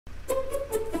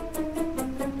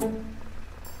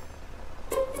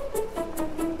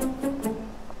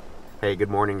Hey,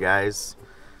 good morning, guys.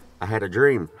 I had a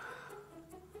dream.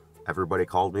 Everybody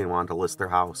called me and wanted to list their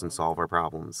house and solve our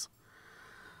problems.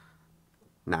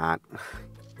 Not.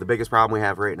 The biggest problem we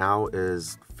have right now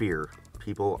is fear.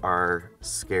 People are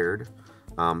scared,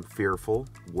 fearful,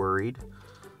 worried,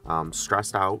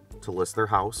 stressed out to list their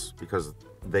house because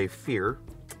they fear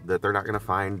that they're not going to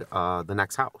find the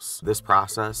next house. This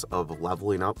process of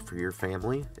leveling up for your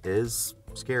family is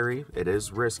scary. It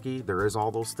is risky. There is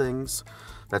all those things.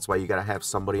 That's why you got to have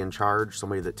somebody in charge,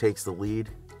 somebody that takes the lead,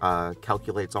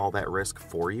 calculates all that risk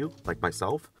for you, like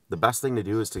myself. The best thing to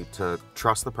do is to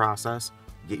trust the process,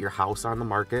 get your house on the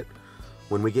market.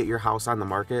 When we get your house on the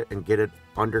market and get it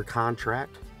under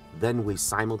contract, then we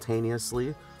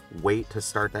simultaneously wait to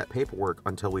start that paperwork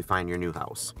until we find your new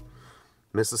house.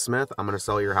 Mrs. Smith, I'm going to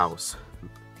sell your house.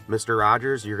 Mr.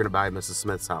 Rogers, you're going to buy Mrs.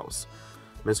 Smith's house.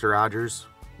 Mr. Rogers,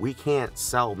 we can't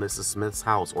sell Mrs. Smith's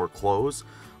house or close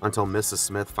until Mrs.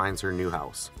 Smith finds her new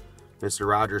house. Mr.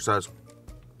 Rogers says,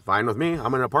 fine with me.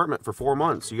 I'm in an apartment for 4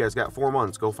 months. You guys got 4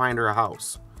 months. Go find her a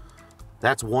house.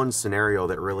 That's one scenario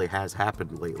that really has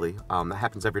happened lately. That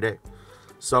happens every day.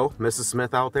 So, Mrs.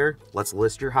 Smith out there, let's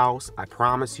list your house. I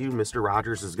promise you, Mr.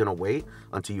 Rogers is going to wait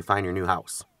until you find your new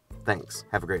house. Thanks.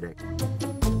 Have a great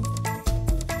day.